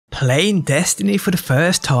playing Destiny for the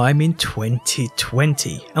first time in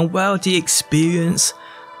 2020, and well, the experience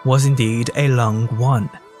was indeed a long one.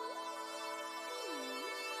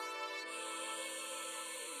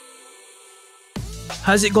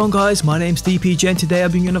 How's it going, guys? My name's DPJ and today I'll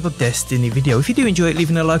bring you another Destiny video. If you do enjoy it,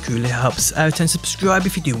 leaving a like really helps out, and subscribe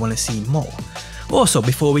if you do want to see more. Also,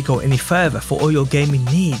 before we go any further, for all your gaming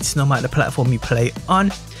needs, no matter the platform you play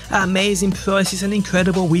on, at amazing prices and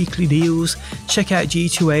incredible weekly deals, check out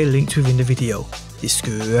G2A linked within the video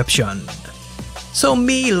description. So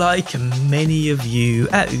me, like many of you,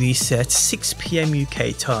 at reset 6 PM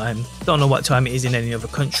UK time, don't know what time it is in any other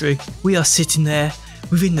country, we are sitting there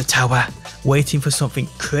within the tower waiting for something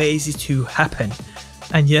crazy to happen.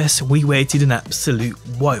 And yes, we waited an absolute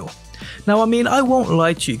while. Now, I mean, I won't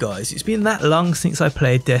lie to you guys, it's been that long since I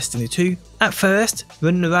played Destiny 2. At first,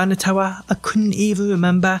 running around the tower, I couldn't even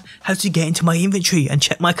remember how to get into my inventory and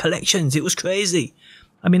check my collections. It was crazy.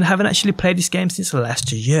 I mean, I haven't actually played this game since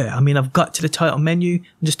last year. I mean, I've got to the title menu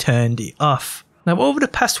and just turned it off. Now, over the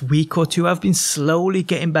past week or two, I've been slowly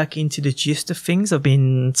getting back into the gist of things. I've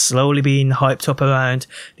been slowly being hyped up around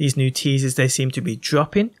these new teasers they seem to be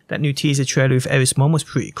dropping. That new teaser trailer with Eris Mom was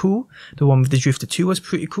pretty cool. The one with the Drifter 2 was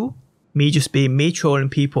pretty cool. Me just being me, trolling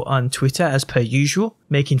people on Twitter as per usual,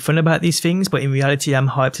 making fun about these things, but in reality I'm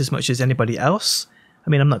hyped as much as anybody else. I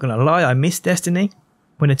mean, I'm not gonna lie, I miss Destiny.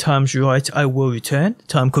 When the time's right, I will return. The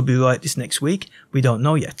time could be right this next week, we don't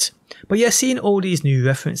know yet. But yeah, seeing all these new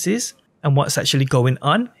references and what's actually going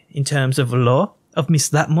on in terms of lore, I've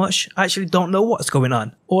missed that much. I actually don't know what's going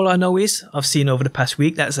on. All I know is, I've seen over the past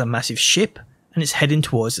week that's a massive ship and it's heading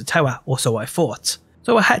towards the tower, or so I thought.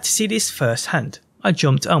 So I had to see this firsthand. I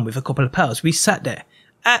jumped on with a couple of pals. We sat there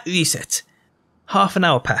at reset. Half an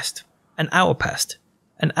hour passed, an hour passed,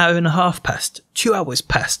 an hour and a half passed, 2 hours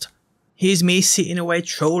passed. Here's me sitting away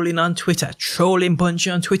trolling on Twitter, trolling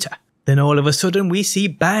Bungie on Twitter. Then all of a sudden we see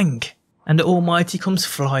bang, and the Almighty comes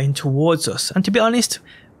flying towards us. And to be honest,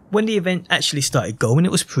 when the event actually started going,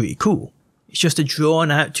 it was pretty cool. It's just a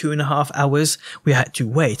drawn out 2.5 hours we had to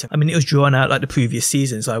wait. I mean, it was drawn out like the previous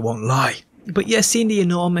seasons, I won't lie. But yeah, seeing the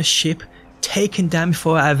enormous ship taken down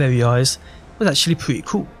before our very eyes was actually pretty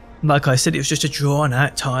cool. Like I said, it was just a drawn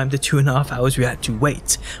out time, the 2.5 hours we had to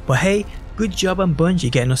wait. But hey, good job on Bungie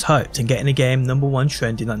getting us hyped and getting the game #1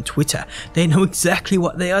 trending on Twitter. They know exactly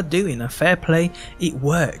what they are doing, and fair play, it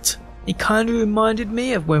worked. It kind of reminded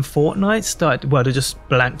me of when Fortnite started, well, they just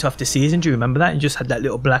blanked off the season, do you remember that? And just had that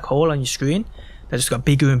little black hole on your screen that just got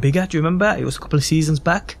bigger and bigger, do you remember that? It was a couple of seasons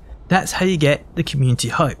back. That's how you get the community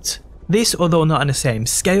hyped. This, although not on the same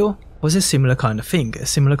scale, was a similar kind of thing, a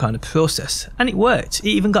similar kind of process, and it worked. It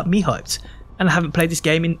even got me hyped, and I haven't played this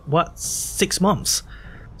game in, what, 6 months?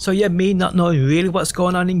 So yeah, me not knowing really what's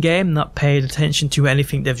going on in game, not paying attention to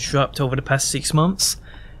anything they've dropped over the past 6 months.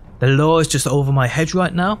 The lore is just over my head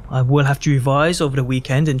right now. I will have to revise over the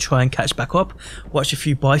weekend and try and catch back up, watch a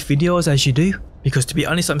few Bife videos as you do, because to be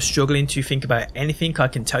honest, I'm struggling to think about anything I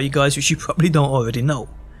can tell you guys which you probably don't already know.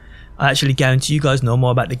 I actually guarantee you guys know more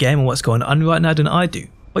about the game and what's going on right now than I do.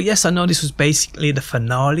 But yes, I know this was basically the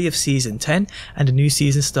finale of Season 10, and the new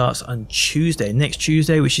season starts on Tuesday, next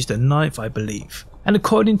Tuesday, which is the 9th, I believe. And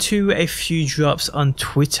according to a few drops on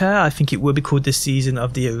Twitter, I think it will be called the Season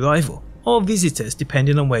of the Arrival, or Visitors,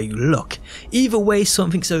 depending on where you look. Either way,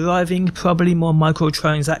 something's arriving, probably more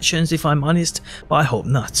microtransactions if I'm honest, but I hope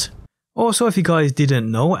not. Also, if you guys didn't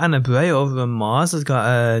know, Anna Bray over on Mars has got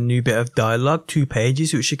a new bit of dialogue, 2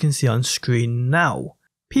 pages, which you can see on screen now.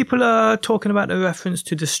 People are talking about the reference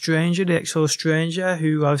to the Stranger, the Exo Stranger,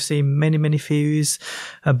 who I've seen many theories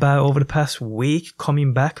about over the past week,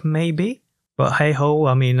 coming back maybe. But hey ho,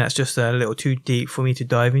 I mean, that's just a little too deep for me to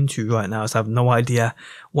dive into right now, so I have no idea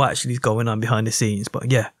what actually is going on behind the scenes. But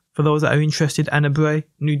yeah, for those that are interested, Anna Bray,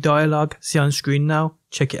 new dialogue, see on screen now,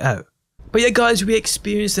 check it out. But yeah guys, we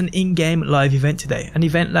experienced an in-game live event today. An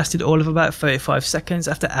event lasted all of about 35 seconds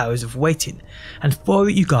after hours of waiting, and for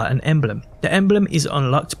it you got an emblem. The emblem is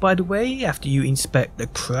unlocked, by the way, after you inspect the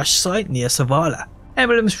crash site near Savala.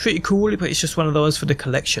 Emblem's pretty cool, but it's just one of those for the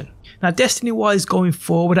collection. Now, Destiny wise going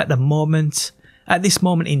forward at this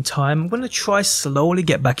moment in time, I'm going to try slowly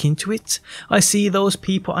get back into it. I see those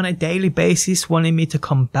people on a daily basis wanting me to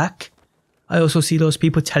come back. I also see those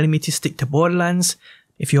people telling me to stick to Borderlands.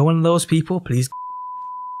 If you're one of those people, please,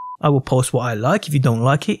 I will post what I like. If you don't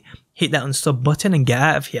like it, hit that unsub button and get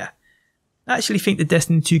out of here. I actually think the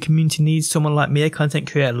Destiny 2 community needs someone like me, a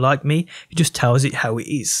content creator like me, who just tells it how it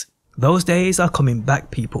is. Those days are coming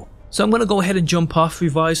back, people. So I'm going to go ahead and jump off,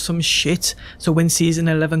 revise some shit, so when season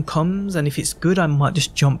 11 comes and if it's good I might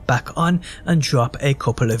just jump back on and drop a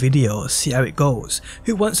couple of videos, see how it goes.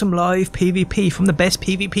 Who wants some live PvP from the best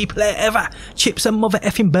PvP player ever? Chips and mother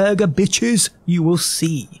effing burger bitches, you will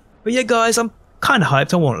see. But yeah guys, I'm kind of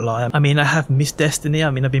hyped, I won't lie. I mean, I have missed Destiny. I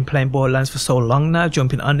mean, I've been playing Borderlands for so long now,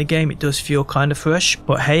 jumping on the game, it does feel kind of fresh.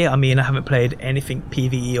 But hey, I mean, I haven't played anything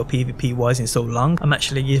PvE or PvP wise in so long. I'm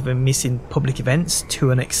actually even missing public events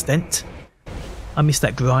to an extent. I miss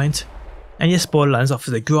that grind. And yes, Borderlands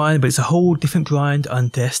offers a grind, but it's a whole different grind on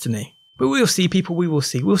Destiny. But we'll see, people, we will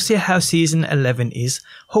see. We'll see how season 11 is.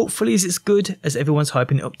 Hopefully it's as good as everyone's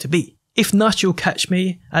hyping it up to be. If not, you'll catch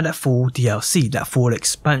me at that full DLC, that full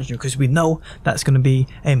expansion, because we know that's going to be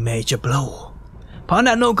a major blow. But on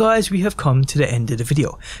that note guys, we have come to the end of the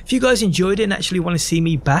video. If you guys enjoyed it and actually want to see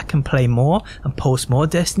me back and play more and post more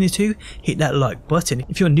Destiny 2, hit that like button.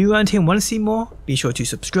 If you're new around here and want to see more, be sure to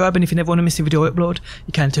subscribe, and if you never want to miss a video upload,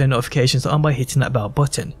 you can turn notifications on by hitting that bell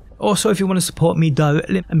button. Also, if you want to support me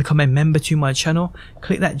directly and become a member to my channel,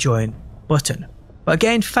 click that join button. But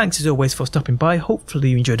again, thanks as always for stopping by. Hopefully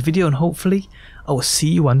you enjoyed the video and hopefully I will see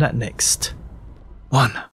you on that next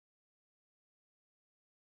one.